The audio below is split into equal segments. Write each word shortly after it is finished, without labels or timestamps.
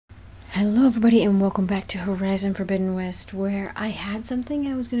Hello everybody and welcome back to Horizon Forbidden West, where I had something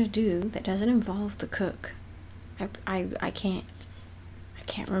I was gonna do that doesn't involve the cook. I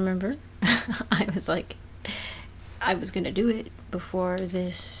can't remember. I was gonna do it before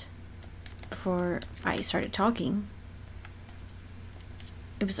I started talking.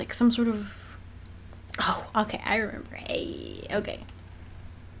 It was like some sort of, oh, okay, I remember. Hey, okay.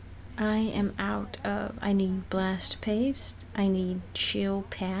 I am out of, I need blast paste, I need chill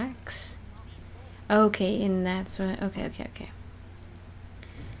packs. Okay, and that's what, okay.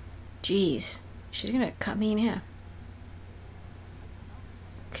 Jeez, she's gonna cut me in half.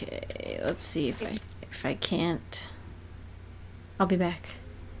 Okay, let's see if I can't. I'll be back.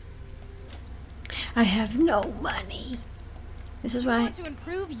 I have no money. This is why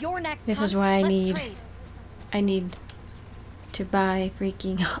I need to buy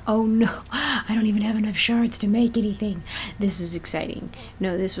freaking, oh no, I don't even have enough shards to make anything. This is exciting.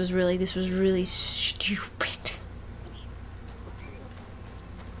 No, this was really stupid.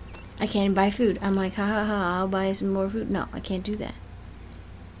 I can't buy food. I'm like, ha ha ha, I'll buy some more food. No, I can't do that.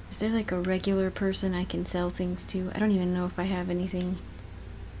 Is there like a regular person I can sell things to? I don't even know if I have anything.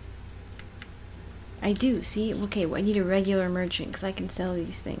 I do, see? Okay, well, I need a regular merchant because I can sell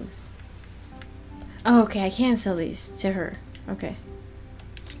these things. Oh, okay, I can sell these to her. Okay.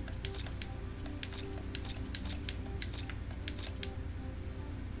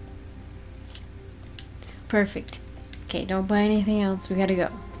 Perfect. Okay, don't buy anything else. We gotta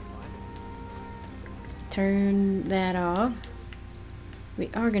go. Turn that off. We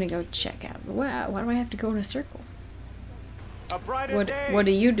are gonna go check out. Wow, why do I have to go in a circle? What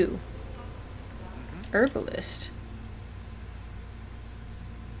do you do? Herbalist.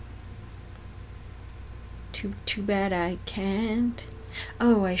 Too bad I can't.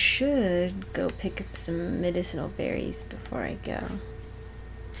 Oh, I should go pick up some medicinal berries before I go.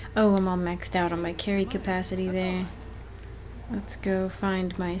 Oh, I'm all maxed out on my carry capacity there. Let's go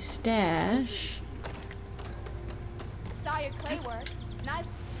find my stash. Saw your clay work. Nice.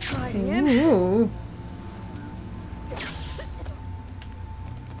 Ooh.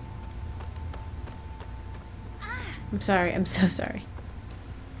 I'm sorry. I'm so sorry.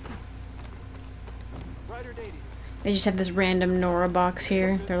 They just have this random Nora box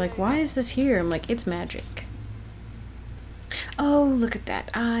here. They're like, why is this here? I'm like, it's magic. Oh, look at that.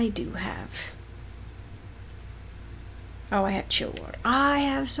 I do have. Oh, I have chill water. I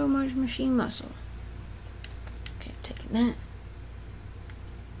have so much machine muscle. Okay, taking that.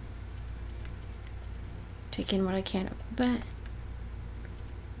 Taking what I can of that.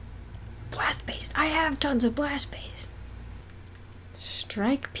 Blast paste. I have tons of blast paste.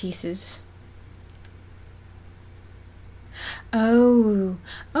 Strike pieces. Oh,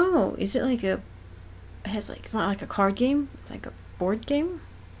 is it like a, it has like, it's not like a card game, it's like a board game?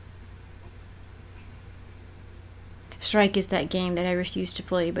 Strike is that game that I refuse to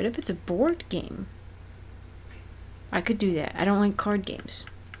play, but if it's a board game, I could do that. I don't like card games.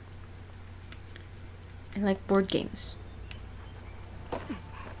 I like board games.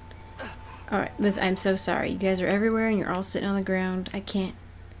 Alright, Liz, I'm so sorry. You guys are everywhere and you're all sitting on the ground. I can't.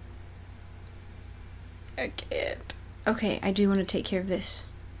 Okay, I do want to take care of this.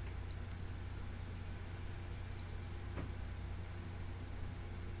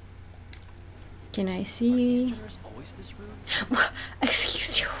 Can I see?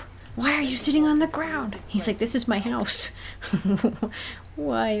 Excuse you. Why are you sitting on the ground? He's like, this is my house.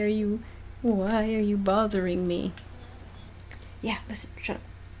 Why are you bothering me? Yeah, listen, shut up.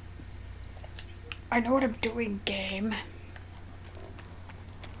 I know what I'm doing, game.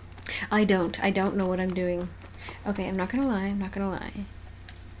 I don't know what I'm doing. Okay, I'm not gonna lie.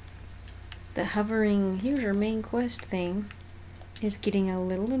 The hovering, here's your main quest thing, is getting a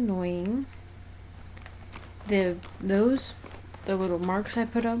little annoying. The little marks I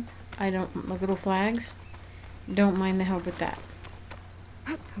put up, like little flags, don't mind the help with that.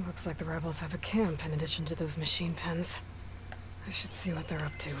 It looks like the rebels have a camp in addition to those machine pens. I should see what they're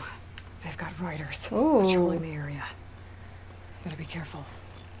up to. They've got riders patrolling the area. Better be careful.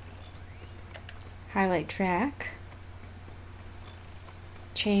 Highlight track.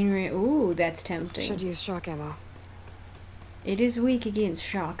 Chain ring. Ooh, that's tempting. Should use shock ammo. It is weak against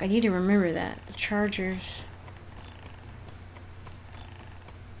shock. I need to remember that. The chargers.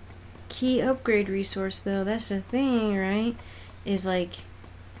 Key upgrade resource, though. That's the thing, right? Is like,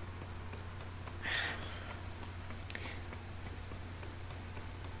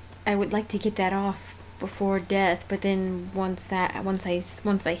 I would like to get that off before death, but then once I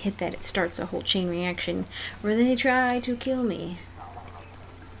hit that, it starts a whole chain reaction where they try to kill me.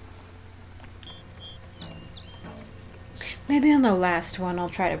 Maybe on the last one I'll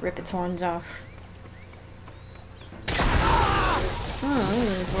try to rip its horns off. Oh, that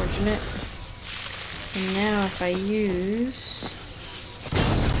was unfortunate. And now if I use...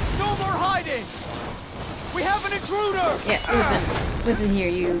 No more hiding! We have an intruder! Yeah, listen here,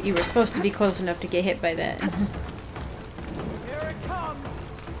 you were supposed to be close enough to get hit by that. Here it comes!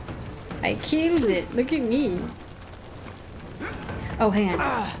 I killed it, look at me. Oh, hang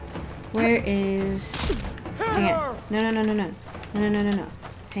on. Where is... Hang on. No.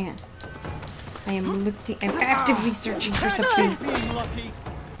 Hang on. I'm actively searching for something. Being lucky.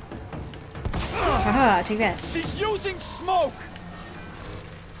 Haha, take that. She's using smoke!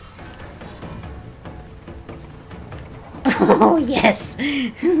 Oh, yes!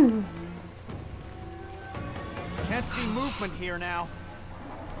 Can't see movement here now.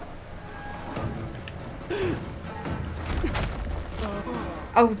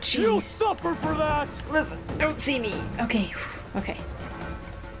 Oh, You'll jeez. suffer for that! Listen, don't see me. Okay, okay.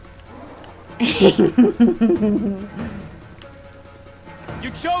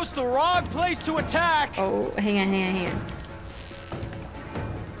 You chose the wrong place to attack! Oh, hang on.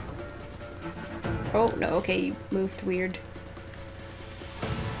 Oh, no, okay, you moved weird.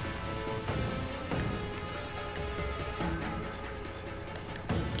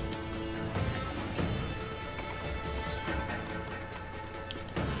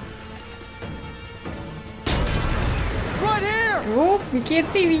 Right here! Oh, you can't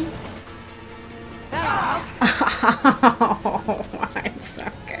see me. Oh, I'm so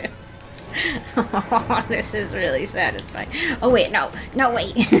good. Oh, this is really satisfying. Oh, wait, no,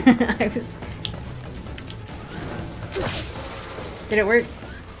 wait. I was... Did it work?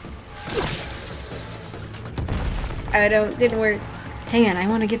 Didn't work. Hang on, I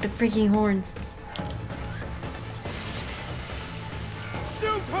want to get the freaking horns.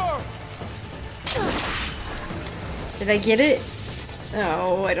 Shoot her! Did I get it?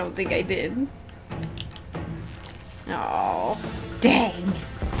 Oh, I don't think I did. Oh, dang.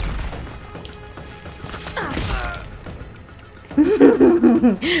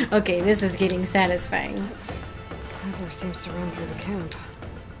 Okay, this is getting satisfying. River seems to run through the camp.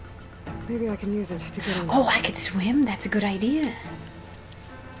 Maybe I can use it to get in. Oh, I could swim? That's a good idea.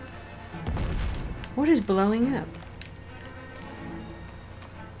 What is blowing up?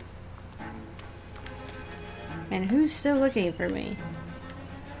 And who's still looking for me?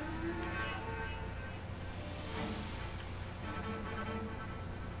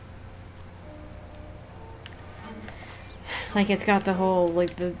 Like it's got the whole,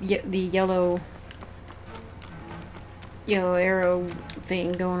 like the yellow arrow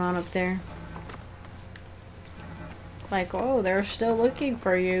thing going on up there. Like, oh, they're still looking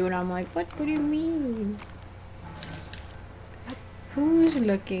for you, and I'm like, what do you mean? Who's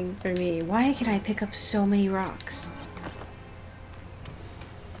looking for me? Why can I pick up so many rocks?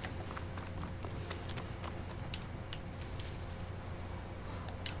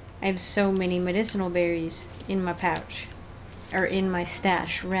 I have so many medicinal berries in my pouch. Or in my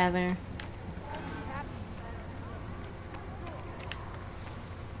stash, rather.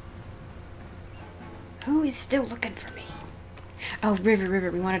 Who is still looking for me? Oh, river.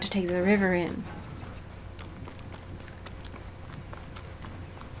 We wanted to take the river in.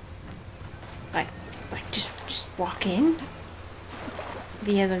 Like just walk in?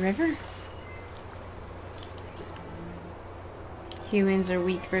 Via the river? Humans are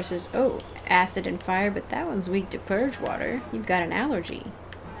weak versus, oh, acid and fire, but that one's weak to purge water. You've got an allergy.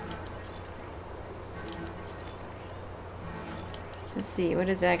 Let's see, what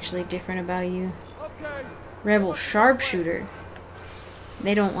is actually different about you? Okay. Rebel sharpshooter.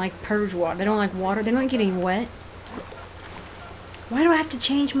 They don't like purge water. They don't like water. They don't like getting wet. Why do I have to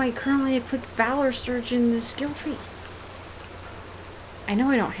change my currently equipped Valor Surge in the skill tree? I know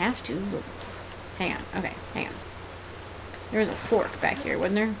I don't have to, but... Hang on. Okay, hang on. There was a fork back here,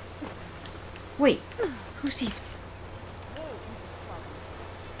 wasn't there? Wait, who sees...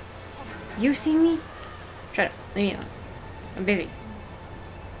 You see me? Shut up. Leave me alone. I'm busy.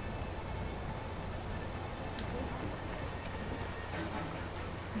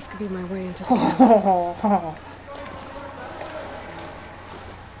 This could be my way into the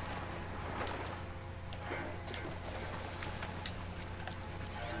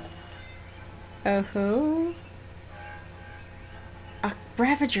Oh, oh. A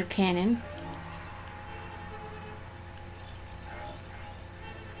Ravager cannon.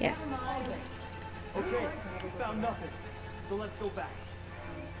 Yes. Okay, we found nothing. So let's go back.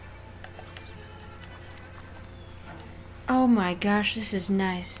 Oh my gosh, this is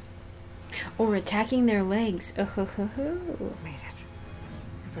nice. Or attacking their legs. Oh ho ho ho. Made it.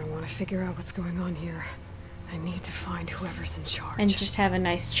 If I want to figure out what's going on here, I need to find whoever's in charge. And just have a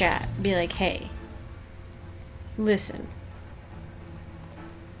nice chat. Be like, hey, listen.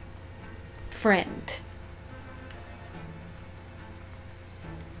 Friend.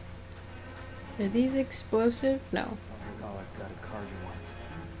 Are these explosive? No.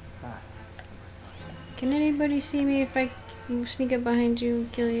 Can anybody see me if I sneak up behind you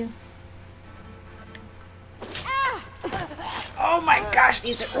and kill you? Oh my gosh,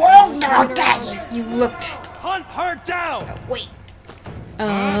 these are. Oh no, Dad! You looked. Hunt her down! Oh, wait.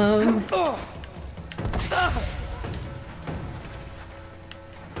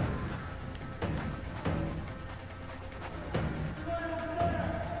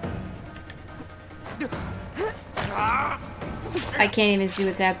 I can't even see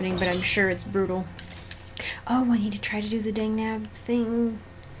what's happening, but I'm sure it's brutal. Oh, I need to try to do the dang nab thing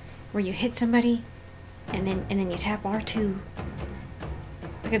where you hit somebody and then you tap R2.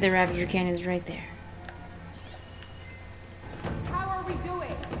 Look at the Ravager cannons right there. How are we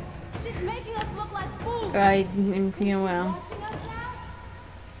doing? She's making us look like fools. Well.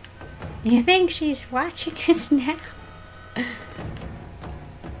 You think she's watching us now?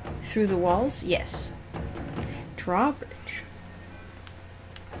 Through the walls? Yes. Drawbridge.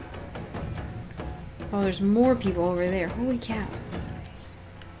 Oh, there's more people over there. Holy cow.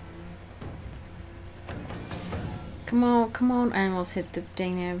 Come on, come on. I almost hit the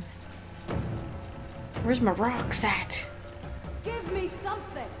dang nab. Where's my rocks at? Give me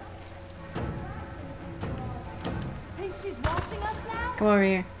something. Think she's watching us now? Come over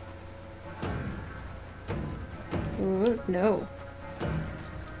here. Ooh, no.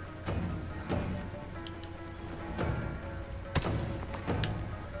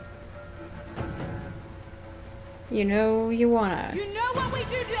 You know you wanna. You know what we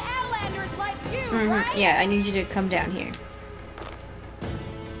do to Outlanders like you, right? Yeah, I need you to come down here.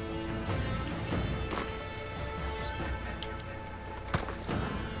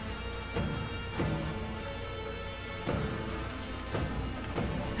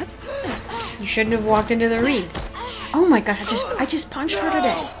 You shouldn't have walked into the reeds. Oh my god, I just punched her to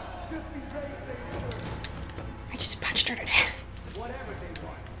death. I just punched her to death.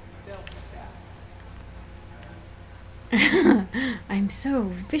 I'm so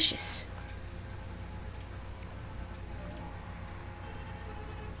vicious.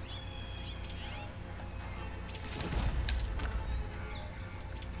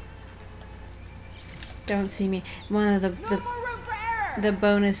 Don't see me. One of the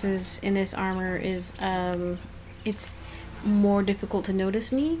bonuses in this armor is it's more difficult to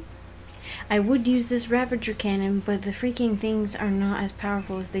notice me. I would use this Ravager cannon, but the freaking things are not as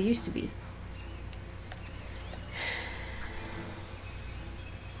powerful as they used to be.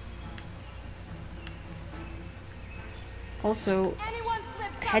 Also,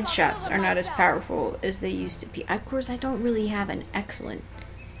 headshots are not as powerful as they used to be. Of course, I don't really have an excellent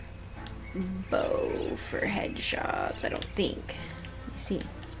bow for headshots, I don't think. Let me see.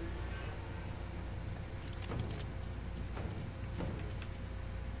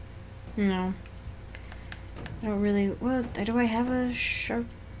 No. I don't really... Well, do I have a sharp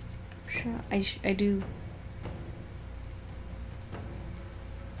shot? I do...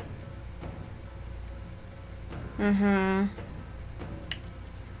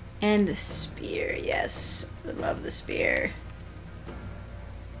 And the spear, yes. I love the spear.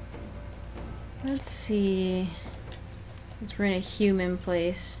 Let's see. Let's run a human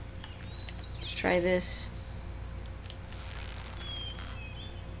place. Let's try this.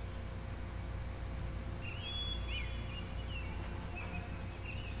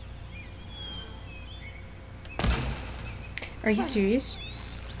 Are you serious?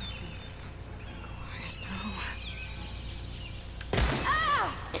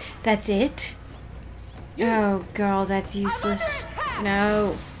 That's it? Oh god, that's useless.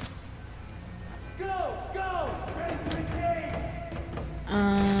 No.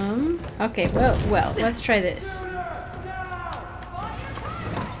 Okay, well, let's try this.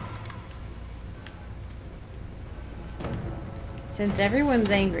 Since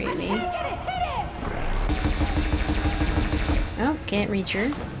everyone's angry at me. Oh, can't reach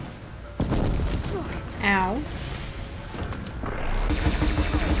her. Ow.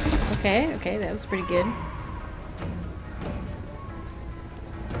 Okay, that was pretty good.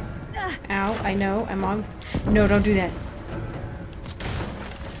 Ow, I know, I'm on. No, don't do that.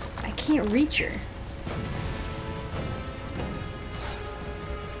 I can't reach her.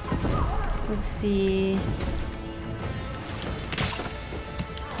 Let's see.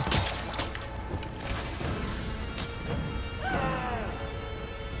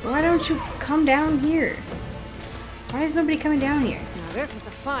 Why don't you come down here? Why is nobody coming down here? Now this is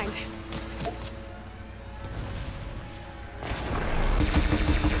a find.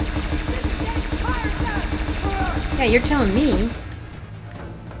 Yeah, you're telling me.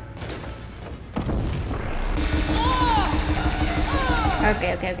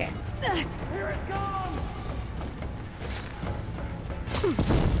 Okay, okay, okay. Here it comes!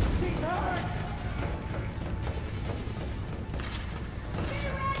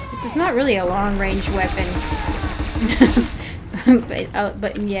 This is not really a long-range weapon.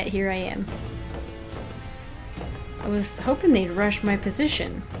 but yet here I am. I was hoping they'd rush my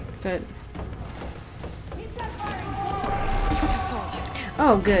position, but...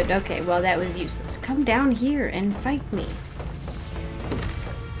 Oh, good. Okay, well, that was useless. Come down here and fight me.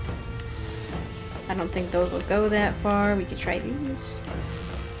 I don't think those will go that far. We could try these.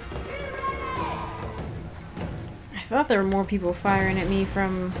 I thought there were more people firing at me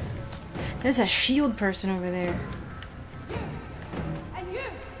from... There's a shield person over there. And you,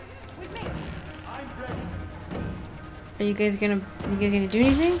 with me. I'm ready. Are you guys gonna do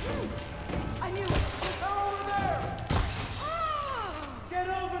anything? I knew it. Get over there! Get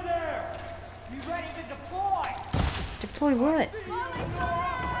over there! Be ready to deploy! Deploy what?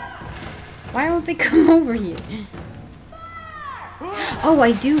 Why don't they come over here? Oh,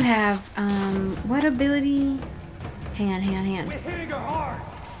 I do have, what ability? Hang on. We're hitting her hard!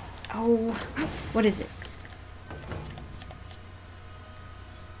 Oh, what is it?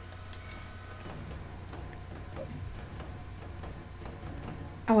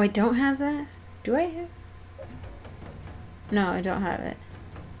 Oh, I don't have that? Do I have? No, I don't have it.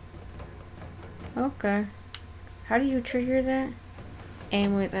 Okay. How do you trigger that?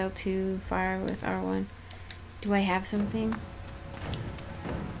 Aim with L2, fire with R1. Do I have something?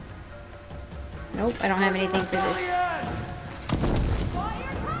 Nope, I don't have anything for this.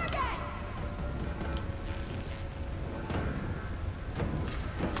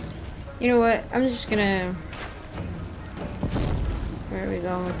 You know what? I'm just gonna... Where are we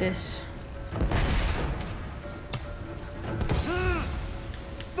going with this?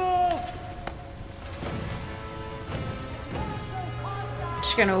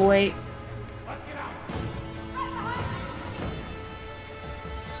 Just gonna wait.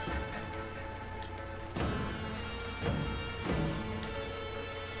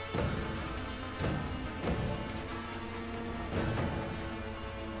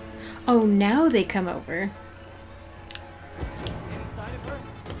 Oh, now they come over.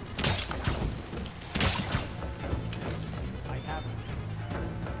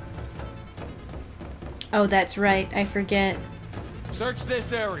 Oh, that's right. I forget. Search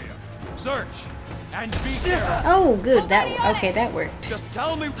this area. Search. And be careful. Oh, good. That okay. That worked. Just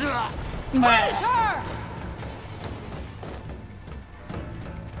tell me. Punish her!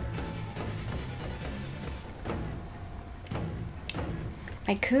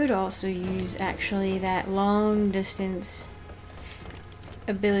 I could also use actually that long distance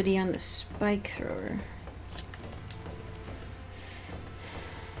ability on the spike thrower.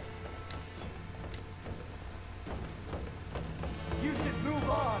 You should move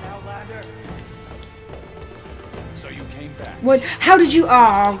on, Outlander. So you came back. What? How did you?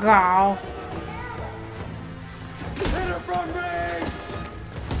 Oh, God. Hit her from range.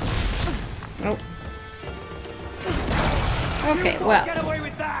 Nope. Okay, well. Get away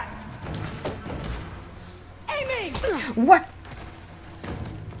with that. Aiming! What?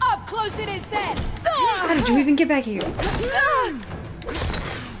 Up close it is then! How did you even get back here?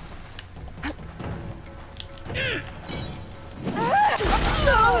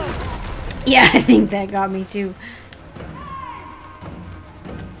 Yeah, I think that got me too.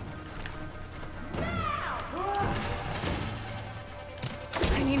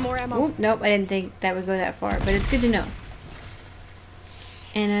 I need more ammo. Oop, nope, I didn't think that would go that far, but it's good to know.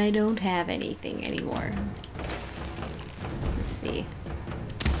 And I don't have anything anymore. Let's see.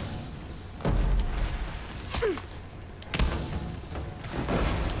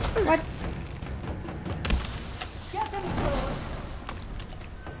 What?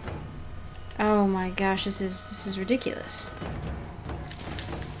 Oh my gosh, this is ridiculous.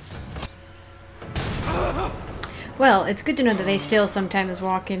 Well, it's good to know that they still sometimes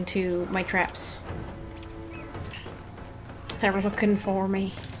walk into my traps. They're looking for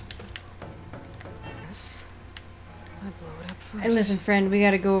me. Yes. I blow it up first. Hey, listen, friend, we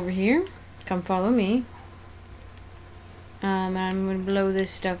gotta go over here. Come follow me. And I'm gonna blow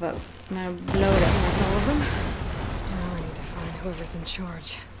this stuff up. I'm gonna blow it up. That's all of them. Now I need to find whoever's in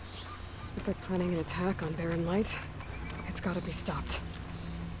charge. If they're planning an attack on Barren Light, it's gotta be stopped.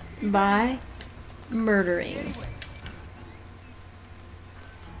 By murdering.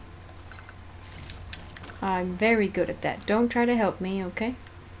 I'm very good at that. Don't try to help me, okay?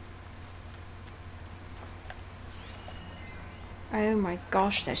 Oh my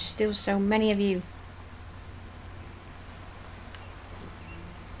gosh, there's still so many of you.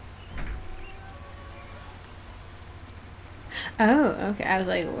 Oh, okay. I was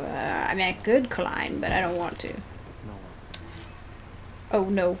like, well, I mean, I could climb, but I don't want to. No. Oh,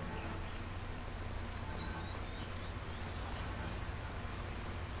 no.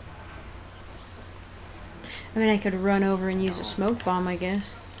 I mean, I could run over and use a smoke bomb, I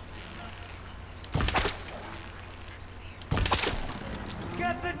guess.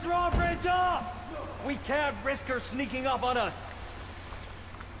 Get the drawbridge off! We can't risk her sneaking up on us.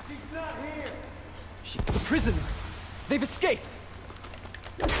 She's not here. The prisoner! They've escaped!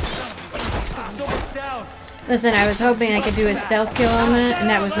 Someone's down. Listen, I was hoping I could do a stealth kill on that, and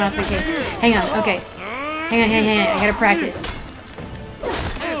that was not the case. Hang on, okay. Hang on. I gotta practice.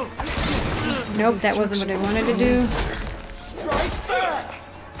 Nope, that wasn't what I wanted to do. Strike back!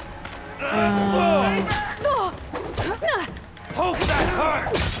 Hope that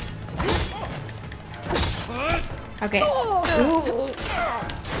hurt! Okay. No!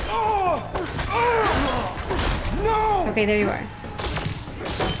 Okay, there you are.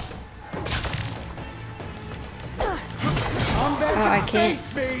 Oh, I can't.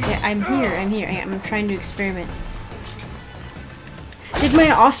 Yeah, I'm here. I'm trying to experiment. Did my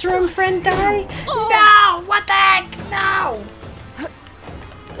Oseram friend die? No! What the heck? No!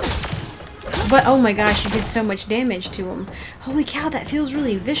 But oh my gosh, you did so much damage to him. Holy cow, that feels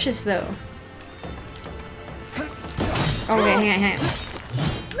really vicious though. Okay, hang on.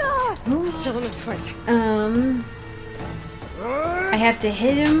 Who's still in this fight? I have to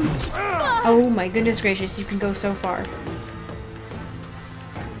hit him. Oh my goodness gracious, you can go so far.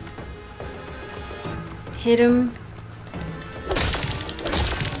 Hit him.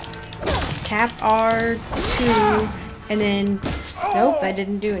 Tap R2, and then nope, I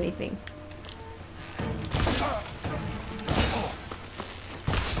didn't do anything.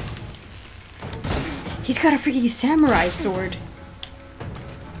 He's got a freaking samurai sword. What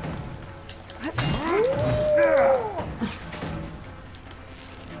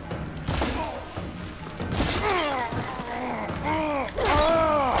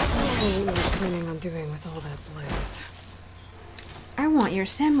were you planning on doing with all that blaze? I want your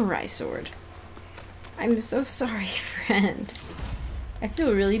samurai sword. I'm so sorry, friend. I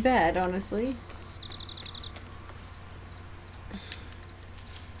feel really bad, honestly.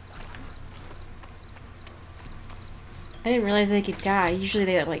 I didn't realize they could die. Usually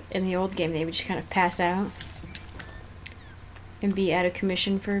they, like, in the old game, they would just kind of pass out. And be out of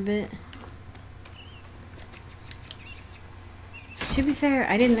commission for a bit. To be fair,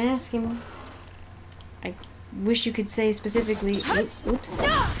 I didn't ask him. I wish you could say specifically... Oops.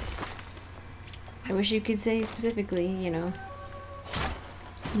 I wish you could say specifically, you know.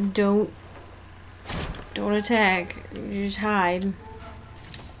 Don't attack. You just hide.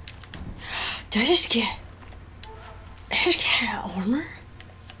 Did I just get armor?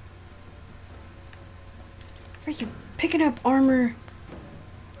 Freaking picking up armor.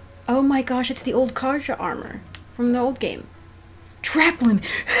 Oh my gosh, it's the old Karja armor from the old game. Trap limit.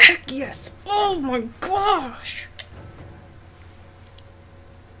 Heck yes. Oh my gosh.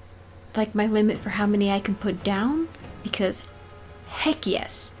 Like my limit for how many I can put down? Because heck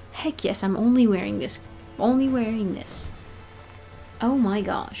yes. Heck yes, I'm only wearing this. Only wearing this. Oh my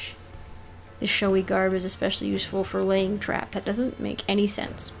gosh. This showy garb is especially useful for laying trap. That doesn't make any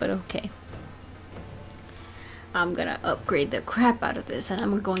sense, but okay. I'm gonna upgrade the crap out of this, and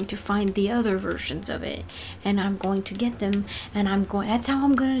I'm going to find the other versions of it, and I'm going to get them, and that's how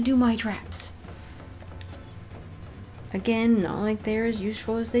I'm gonna do my traps. Again, not like they're as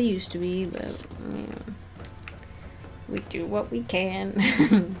useful as they used to be, but, you know, we do what we can.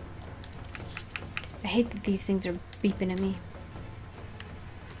 I hate that these things are beeping at me.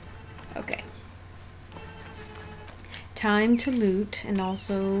 Okay. Time to loot, and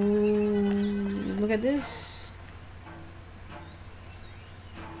also look at this.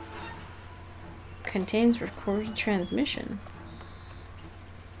 Contains recorded transmission.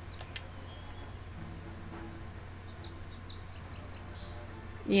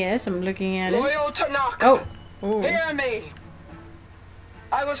 Yes, I'm looking at it. Loyal Tanaka, Oh. Oh. hear me.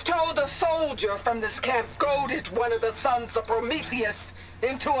 I was told a soldier from this camp goaded one of the sons of Prometheus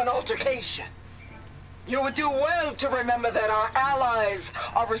into an altercation. You would do well to remember that our allies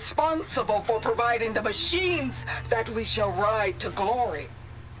are responsible for providing the machines that we shall ride to glory.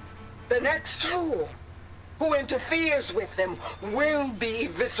 The next fool who interferes with them will be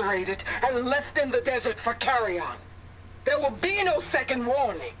eviscerated and left in the desert for carrion. There will be no second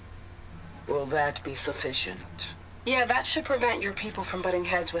warning. Will that be sufficient? Yeah, that should prevent your people from butting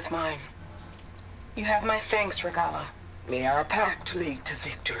heads with mine. You have my thanks, Regala. May our pact lead to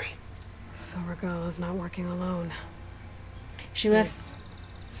victory. So Regala's not working alone. She left.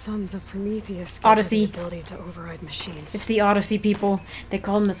 Sons of Prometheus gave Odyssey. the ability to override machines. It's the Odyssey people. They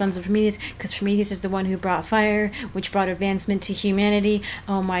call them the Sons of Prometheus because Prometheus is the one who brought fire, which brought advancement to humanity.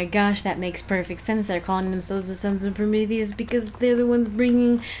 Oh my gosh, that makes perfect sense. They're calling themselves the Sons of Prometheus because they're the ones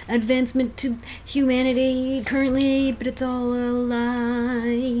bringing advancement to humanity currently, but it's all a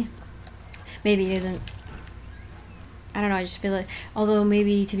lie. Maybe it isn't. I don't know, I just feel like, although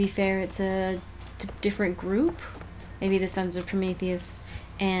maybe, to be fair, it's a different group. Maybe the Sons of Prometheus,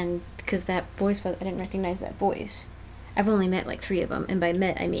 and because that voice, I didn't recognize that voice. I've only met like 3 of them, and by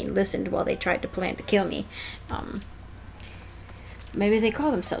met I mean listened while they tried to plan to kill me. Maybe they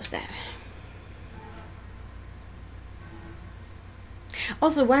call themselves that.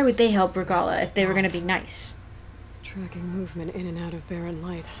 Also, why would they help Regalla if they were going to be nice? Tracking movement in and out of barren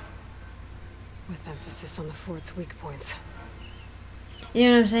light, with emphasis on the fort's weak points. You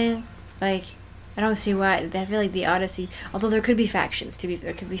know what I'm saying? Like, I don't see why. I feel like the Odyssey, although there could be factions,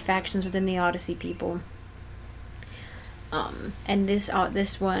 there could be factions within the Odyssey people. And this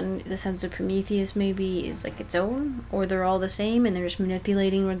one, the Sons of Prometheus, maybe is like its own, or they're all the same and they're just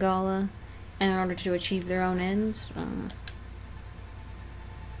manipulating Regalla in order to achieve their own ends.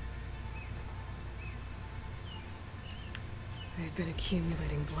 They've been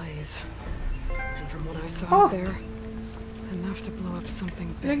accumulating blaze, and from what I saw out there, enough to blow up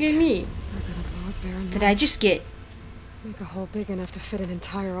something big. Look at me. They're gonna blow up barren Did light. I just get... Make a hole big enough to fit an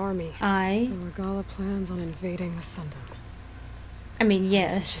entire army. So Regalla plans on invading the Sundom. I mean, She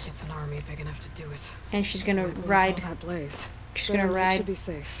yes. gets an army big enough to do it. And she's gonna Blow up ride... all that blaze. She's gonna Barren Light should ride... be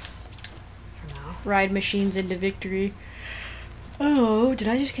safe. For now. Ride machines into victory. Oh, did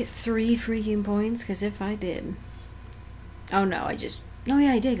I just get 3 freaking points? Because if I did... Oh no, I just... Oh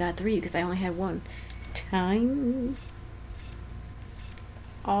yeah, I did got 3 because I only had 1. Time.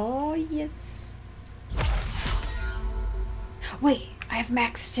 Oh, yes. Wait, I have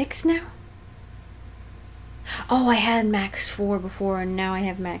max 6 now? Oh, I had max 4 before and now I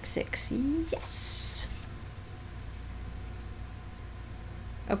have max 6. Yes!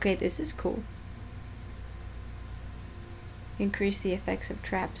 Okay, this is cool. Increase the effects of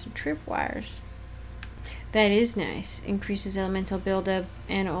traps and tripwires. That is nice. Increases elemental buildup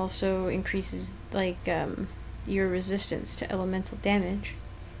and also increases like your resistance to elemental damage.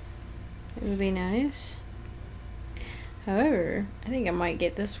 It would be nice. However, I think I might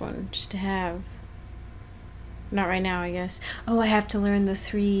get this one just to have. Not right now, I guess. Oh, I have to learn the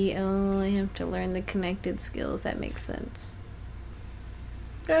 3. Oh, I have to learn the connected skills. That makes sense.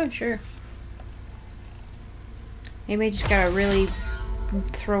 Oh, sure. Maybe I just gotta really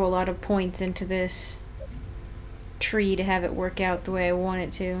throw a lot of points into this tree to have it work out the way I want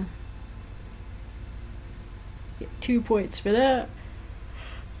it to. Get 2 points for that.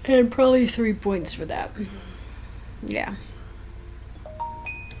 And probably 3 points for that. Yeah.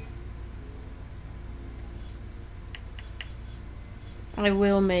 I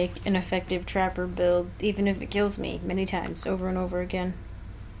will make an effective trapper build, even if it kills me many times, over and over again.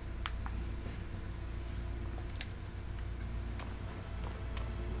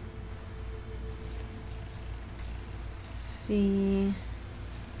 Let's see.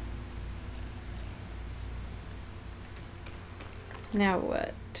 Now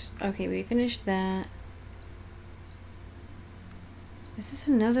what? Okay, we finished that. Is this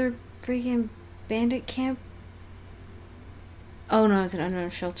another freaking bandit camp? Oh no, it's an unknown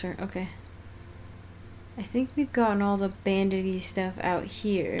shelter. Okay. I think we've gotten all the bandit-y stuff out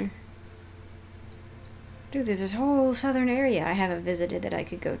here. Dude, there's this whole southern area I haven't visited that I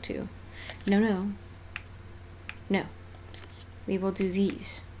could go to. No, no. No. We will do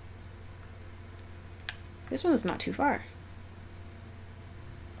these. This one's not too far.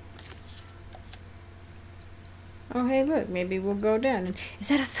 Oh, hey, look. Maybe we'll go down. And is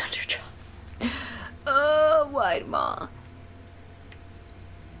that a Thunderjaw? Oh, White Maw.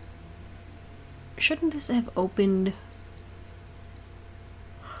 Shouldn't this have opened?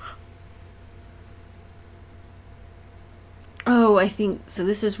 Oh, I think so.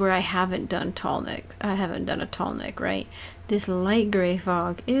 This is where I haven't done tall neck. I haven't done a tall neck, right? This light gray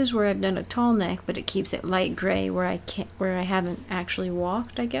fog is where I've done a tall neck, but it keeps it light gray where I haven't actually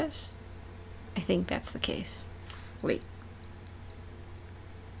walked, I guess. I think that's the case. Wait.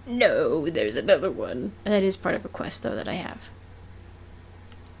 No, there's another one. That is part of a quest though that I have.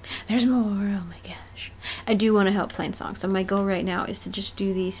 There's more. Oh my gosh. I do want to help Plainsong. So my goal right now is to just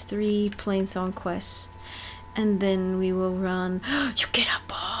do these 3 Plainsong quests. And then we will run. You get a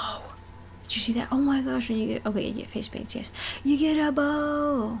bow! Did you see that? Oh my gosh, when you get... Okay, you get face paints, yes. You get a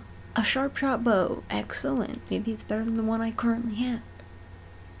bow! A sharp shot bow. Excellent. Maybe it's better than the one I currently have.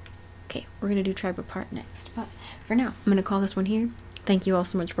 Okay, we're going to do Tribe Apart next. But for now, I'm going to call this one here. Thank thank you all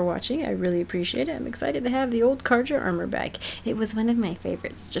so much for watching. I really appreciate it. I'm excited to have the old Carja armor back. It was one of my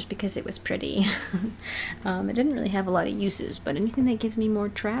favorites just because it was pretty. It didn't really have a lot of uses, but anything that gives me more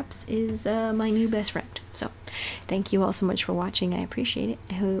traps is my new best friend. So thank you all so much for watching. I appreciate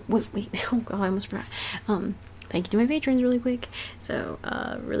it. Wait, oh god, I almost forgot. Thank you to my patrons really quick. So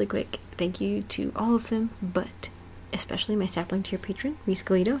really quick, thank you to all of them, but especially my sapling tier patron, Reese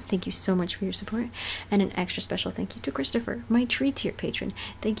Galito. Thank you so much for your support. And an extra special thank you to Christopher, my tree tier patron.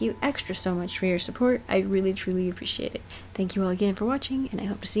 Thank you extra so much for your support. I really truly appreciate it. Thank you all again for watching, and I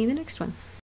hope to see you in the next one.